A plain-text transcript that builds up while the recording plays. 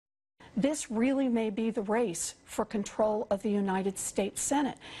this really may be the race for control of the United States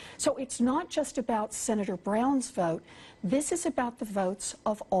Senate. So it's not just about Senator Brown's vote. This is about the votes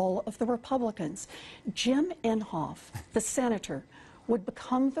of all of the Republicans. Jim Inhofe, the senator, would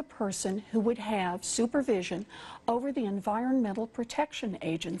become the person who would have supervision over the Environmental Protection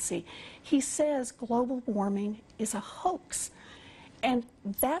Agency. He says global warming is a hoax. And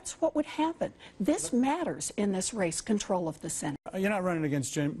that's what would happen. This matters in this race, control of the Senate. You're not running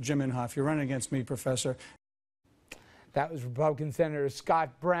against Jim Inhofe. You're running against me, Professor. That was Republican Senator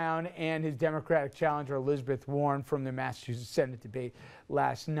Scott Brown and his Democratic challenger Elizabeth Warren from the Massachusetts Senate debate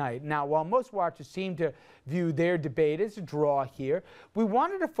last night. Now, while most watchers seem to view their debate as a draw here, we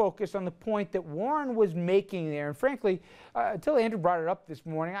wanted to focus on the point that Warren was making there. And frankly, until Andrew brought it up this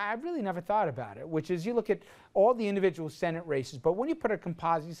morning, I really never thought about it, which is you look at all the individual Senate races, but when you put a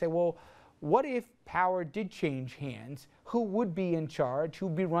composite, you say, well, what if power did change hands? Who would be in charge? Who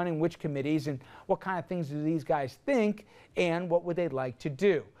would be running which committees? And what kind of things do these guys think? And what would they like to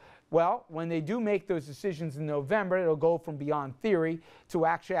do? Well, when they do make those decisions in November, it'll go from beyond theory to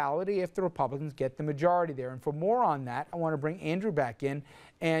actuality if the Republicans get the majority there. And for more on that, I want to bring Andrew back in.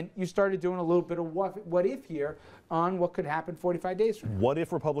 And you started doing a little bit of what if here on what could happen 45 days from now. What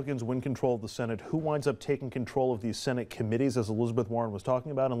if Republicans win control of the Senate? Who winds up taking control of these Senate committees, as Elizabeth Warren was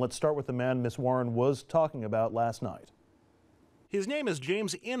talking about? And let's start with the man Miss Warren was talking about last night. His name is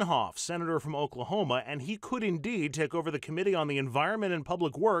James Inhofe, senator from Oklahoma, and he could indeed take over the Committee on the Environment and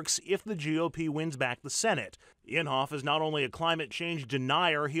Public Works if the GOP wins back the Senate. Inhofe is not only a climate change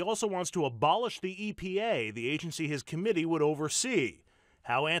denier, he also wants to abolish the EPA, the agency his committee would oversee.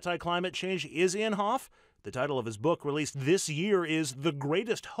 How anti-climate change is Inhofe? The title of his book, released this year, is The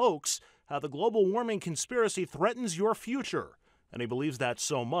Greatest Hoax: How the Global Warming Conspiracy Threatens Your Future. And he believes that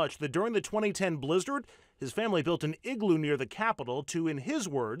so much that during the 2010 blizzard, his family built an igloo near the Capitol to, in his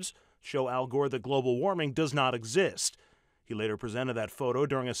words, show Al Gore that global warming does not exist. He later presented that photo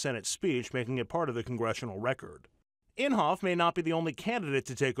during a Senate speech, making it part of the congressional record. Inhofe may not be the only candidate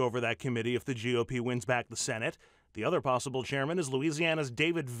to take over that committee if the GOP wins back the Senate. The other possible chairman is Louisiana's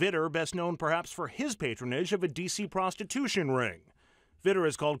David Vitter, best known perhaps for his patronage of a D.C. prostitution ring. Vitter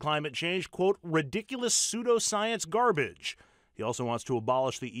has called climate change, quote, ridiculous pseudoscience garbage. He also wants to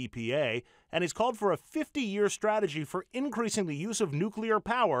abolish the EPA, and he's called for a 50-year strategy for increasing the use of nuclear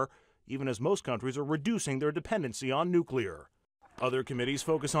power, even as most countries are reducing their dependency on nuclear. Other committees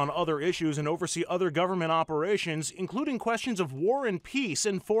focus on other issues and oversee other government operations, including questions of war and peace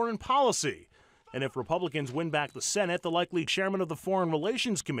and foreign policy. And if Republicans win back the Senate, the likely chairman of the Foreign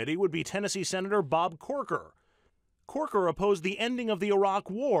Relations Committee would be Tennessee Senator Bob Corker. Corker opposed the ending of the Iraq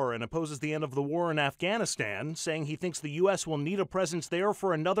War and opposes the end of the war in Afghanistan, saying he thinks the U.S. will need a presence there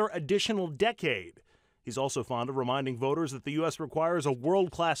for another additional decade. He's also fond of reminding voters that the U.S. requires a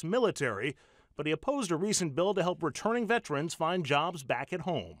world-class military, but he opposed a recent bill to help returning veterans find jobs back at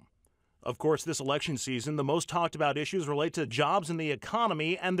home. Of course, this election season, the most talked about issues relate to jobs and the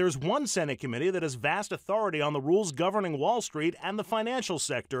economy, and there's one Senate committee that has vast authority on the rules governing Wall Street and the financial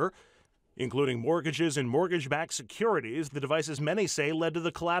sector, including mortgages and mortgage-backed securities, the devices many say led to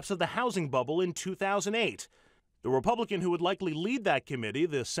the collapse of the housing bubble in 2008. The Republican who would likely lead that committee,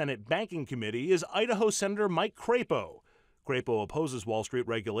 the Senate Banking Committee, is Idaho Senator Mike Crapo. Crapo opposes Wall Street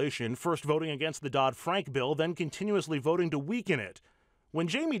regulation, first voting against the Dodd-Frank bill, then continuously voting to weaken it. When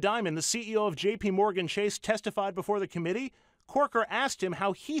Jamie Dimon, the CEO of J.P. Morgan Chase, testified before the committee, Corker asked him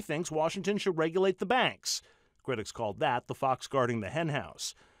how he thinks Washington should regulate the banks. Critics called that the fox guarding the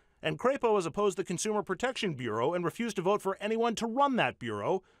henhouse. And Crapo has opposed the Consumer Protection Bureau and refused to vote for anyone to run that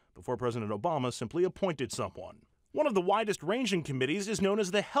bureau before President Obama simply appointed someone. One of the widest-ranging committees is known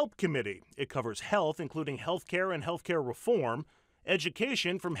as the HELP Committee. It covers health, including health care and health care reform,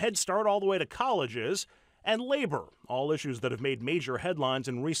 education from Head Start all the way to colleges, and labor, all issues that have made major headlines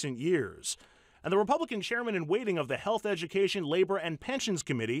in recent years. And the Republican chairman-in-waiting of the Health, Education, Labor, and Pensions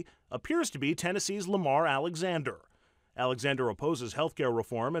Committee appears to be Tennessee's Lamar Alexander. Alexander opposes health care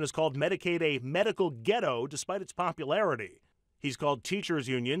reform and has called Medicaid a medical ghetto despite its popularity. He's called teachers'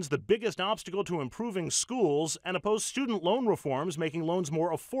 unions the biggest obstacle to improving schools and opposed student loan reforms, making loans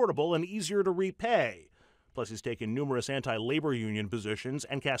more affordable and easier to repay. Plus, he's taken numerous anti-labor union positions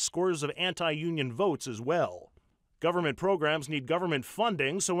and cast scores of anti-union votes as well. Government programs need government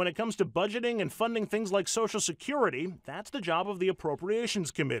funding, so when it comes to budgeting and funding things like Social Security, that's the job of the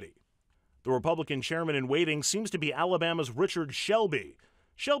Appropriations Committee. The Republican chairman-in-waiting seems to be Alabama's Richard Shelby.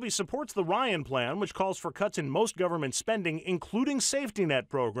 Shelby supports the Ryan Plan, which calls for cuts in most government spending, including safety net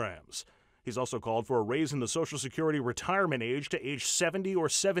programs. He's also called for a raise in the Social Security retirement age to age 70 or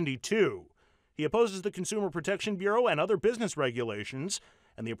 72. He opposes the Consumer Protection Bureau and other business regulations,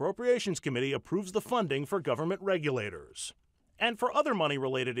 and the Appropriations Committee approves the funding for government regulators. And for other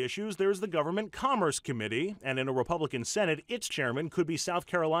money-related issues, there's the Government Commerce Committee, and in a Republican Senate, its chairman could be South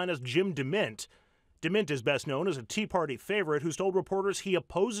Carolina's Jim DeMint. DeMint is best known as a Tea Party favorite who's told reporters he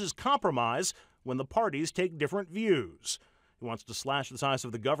opposes compromise when the parties take different views. He wants to slash the size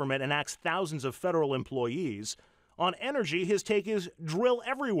of the government and axe thousands of federal employees. On energy, his take is drill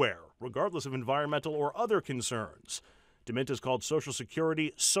everywhere, regardless of environmental or other concerns. DeMint has called Social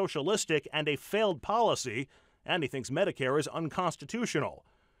Security socialistic and a failed policy, and he thinks Medicare is unconstitutional.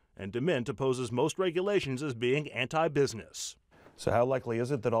 And DeMint opposes most regulations as being anti-business. So how likely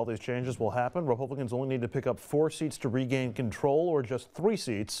is it that all these changes will happen? Republicans only need to pick up 4 seats to regain control, or just 3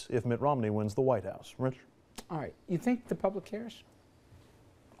 seats if Mitt Romney wins the White House. Rich? All right. You think the public cares?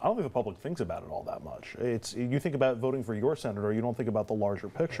 I don't think the public thinks about it all that much. You think about voting for your senator, you don't think about the larger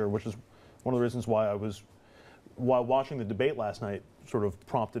picture, which is one of the reasons why while watching the debate last night, sort of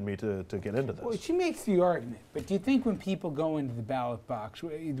prompted me to get into this. Well, she makes the argument, but do you think when people go into the ballot box,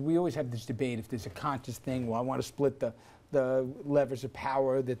 we always have this debate if there's a conscious thing, well, I want to split the levers of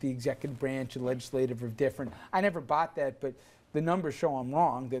power, that the executive branch and legislative are different. I never bought that, but the numbers show I'm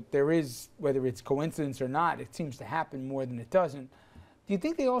wrong, that there is, whether it's coincidence or not, it seems to happen more than it doesn't. Do you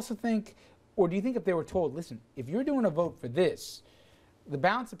think they also think, or do you think if they were told, listen, if you're doing a vote for this, the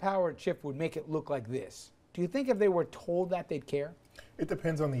balance of power shift would make it look like this? Do you think if they were told that, they'd care? It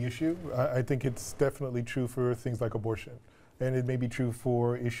depends on the issue. I think it's definitely true for things like abortion, and it may be true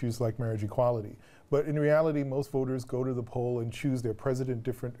for issues like marriage equality. But in reality, most voters go to the poll and choose their president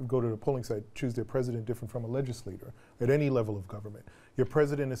different, go to the polling site, choose their president different from a legislator at any level of government. Your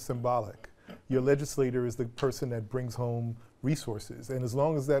president is symbolic. Your legislator is the person that brings home resources. And as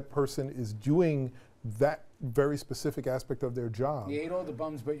long as that person is doing that very specific aspect of their job. You ate all the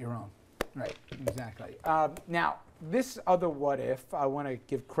bums but your own. Right, exactly. Now, this other what if, I want to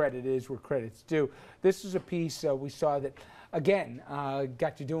give credit is where credit's due. This is a piece we saw that, again,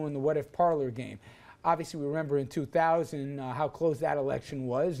 got you doing the what if parlor game. Obviously, we remember in 2000 how close that election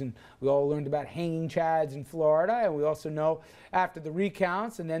was, and we all learned about hanging chads in Florida, and we also know after the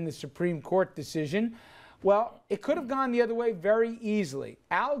recounts and then the Supreme Court decision, well, it could have gone the other way very easily.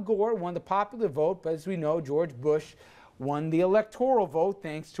 Al Gore won the popular vote, but as we know, George Bush won the electoral vote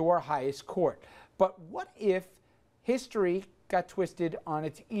thanks to our highest court. But what if history got twisted on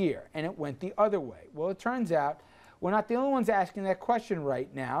its ear and it went the other way? Well, it turns out we're not the only ones asking that question right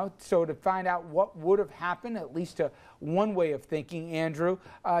now. So to find out what would have happened, at least to one way of thinking, Andrew,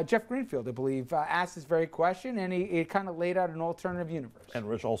 Jeff Greenfield, I believe, asked this very question, and he kind of laid out an alternative universe. And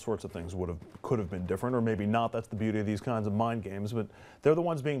Rich, all sorts of things could have been different, or maybe not. That's the beauty of these kinds of mind games. But they're the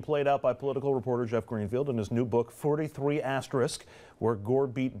ones being played out by political reporter Jeff Greenfield in his new book, 43 Asterisk, Where Gore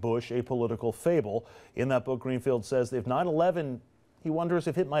Beat Bush, A Political Fable. In that book, Greenfield says if 9/11, he wonders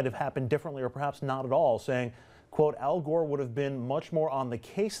if it might have happened differently or perhaps not at all, saying, quote, Al Gore would have been much more on the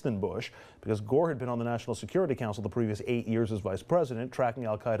case than Bush because Gore had been on the National Security Council the previous 8 years as vice president, tracking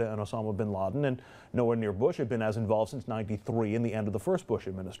al-Qaeda and Osama bin Laden, and nowhere near Bush had been as involved since '93 in the end of the first Bush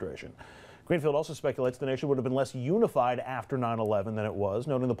administration. Greenfield also speculates the nation would have been less unified after 9/11 than it was,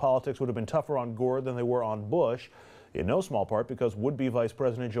 noting the politics would have been tougher on Gore than they were on Bush, in no small part because would-be Vice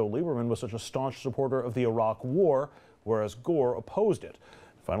President Joe Lieberman was such a staunch supporter of the Iraq War, whereas Gore opposed it.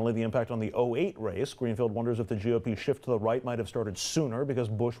 Finally, the impact on the '08 race. Greenfield wonders if the GOP shift to the right might have started sooner because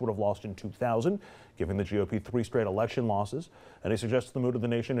Bush would have lost in 2000, giving the GOP 3 straight election losses. And he suggests the mood of the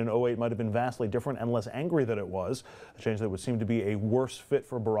nation in '08 might have been vastly different and less angry than it was, a change that would seem to be a worse fit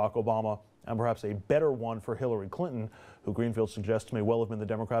for Barack Obama and perhaps a better one for Hillary Clinton, who Greenfield suggests may well have been the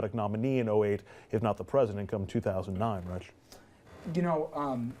Democratic nominee in '08, if not the president, come 2009, Rich. You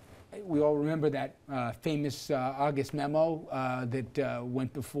know, we all remember that famous August memo that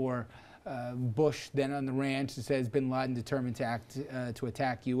went before Bush, then on the ranch, that says bin Laden determined to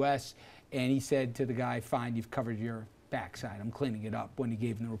attack U.S. And he said to the guy, fine, you've covered your backside. I'm cleaning it up, when he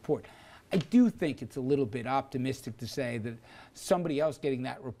gave him the report. I do think it's a little bit optimistic to say that somebody else getting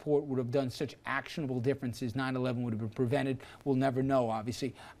that report would have done such actionable differences. 9/11 would have been prevented. We'll never know,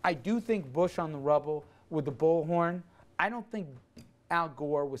 obviously. I do think Bush on the rubble with the bullhorn, I don't think Al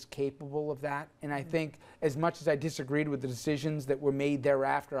Gore was capable of that, and I think as much as I disagreed with the decisions that were made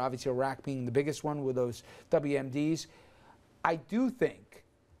thereafter, obviously Iraq being the biggest one with those WMDs, I do think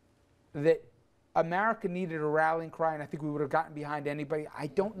that America needed a rallying cry, and I think we would have gotten behind anybody. I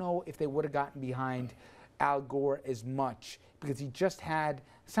don't know if they would have gotten behind Al Gore as much because he just had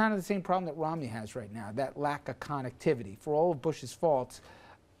kind of the same problem that Romney has right now, that lack of connectivity. For all of Bush's faults,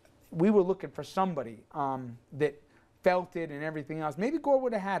 we were looking for somebody that felt it and everything else. Maybe Gore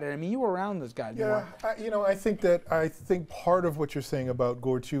would have had it. I mean, you were around those guys. Yeah, I think part of what you're saying about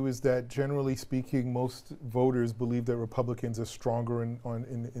Gore too is that generally speaking, most voters believe that Republicans are stronger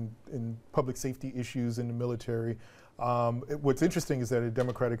in public safety issues in the military. What's interesting is that at a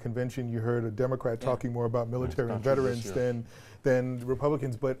Democratic convention, you heard a Democrat talking more about military and veterans than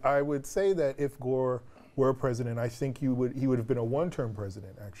Republicans. But I would say that if Gore were president, I think he would have been a one-term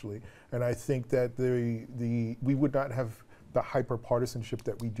president, actually. And I think that we would not have the hyper-partisanship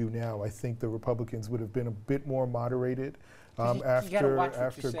that we do now. I think the Republicans would have been a bit more moderated after you gotta watch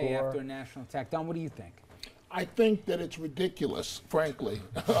what you say Gore. after a national attack. Don, what do you think? I think that it's ridiculous, frankly,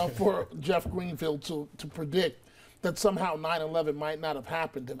 for Jeff Greenfield to predict that somehow 9/11 might not have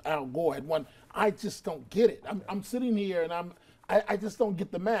happened if Al Gore had won. I just don't get it. I'm sitting here and I just don't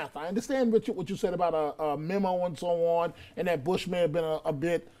get the math. I understand, Richard, what you said about a memo and so on, and that Bush may have been a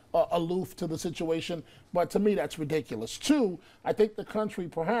bit aloof to the situation, but to me that's ridiculous. Two, I think the country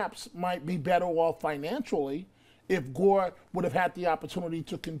perhaps might be better off financially if Gore would have had the opportunity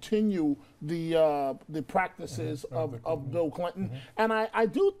to continue the practices of Bill Clinton. And I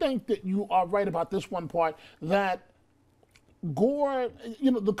do think that you are right about this one part, that Gore,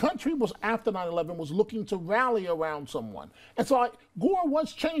 the country was, after 9/11, was looking to rally around someone. And so Gore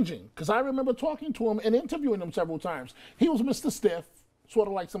was changing, because I remember talking to him and interviewing him several times. He was Mr. Stiff, sort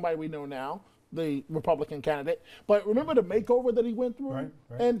of like somebody we know now, the Republican candidate. But remember the makeover that he went through? Right.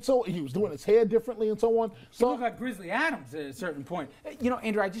 And so he was doing his hair differently and so on. He looked like Grizzly Adams at a certain point.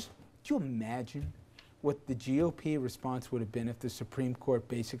 Andrew, do you imagine what the GOP response would have been if the Supreme Court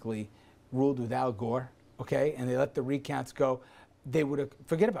basically ruled with Al Gore? Okay, and they let the recounts go? They would have,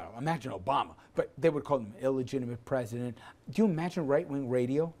 forget about it, imagine Obama, but they would call him an illegitimate president. Do you imagine right-wing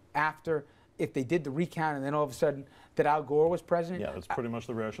radio if they did the recount and then all of a sudden that Al Gore was president? Yeah, that's pretty much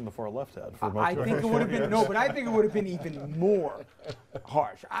the reaction the far left had. For most I think it would have been, no, but I think it would have been even more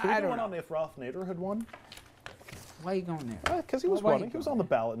harsh. I don't know. On if Ralph Nader had won? Why are you going there? Because he was running. He was on the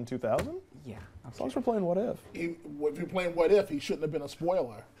ballot in 2000. Yeah. As long as we're playing what if. If you're playing what if, he shouldn't have been a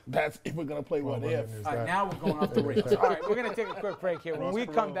spoiler. That's if we're going to play what if. All right, now we're going off the rails. All right, we're going to take a quick break here. When we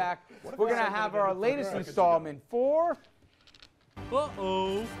come back, we're going to have our latest installment for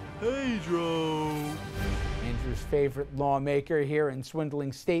Pedro. Andrew's favorite lawmaker here and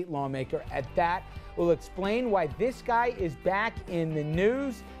swindling state lawmaker at that. We'll explain why this guy is back in the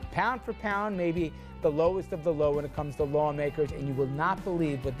news, pound for pound, maybe the lowest of the low when it comes to lawmakers, and you will not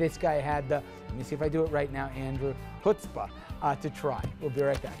believe what this guy had let me see if I do it right now, Andrew, chutzpah to try. We'll be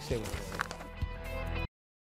right back. Stay with us.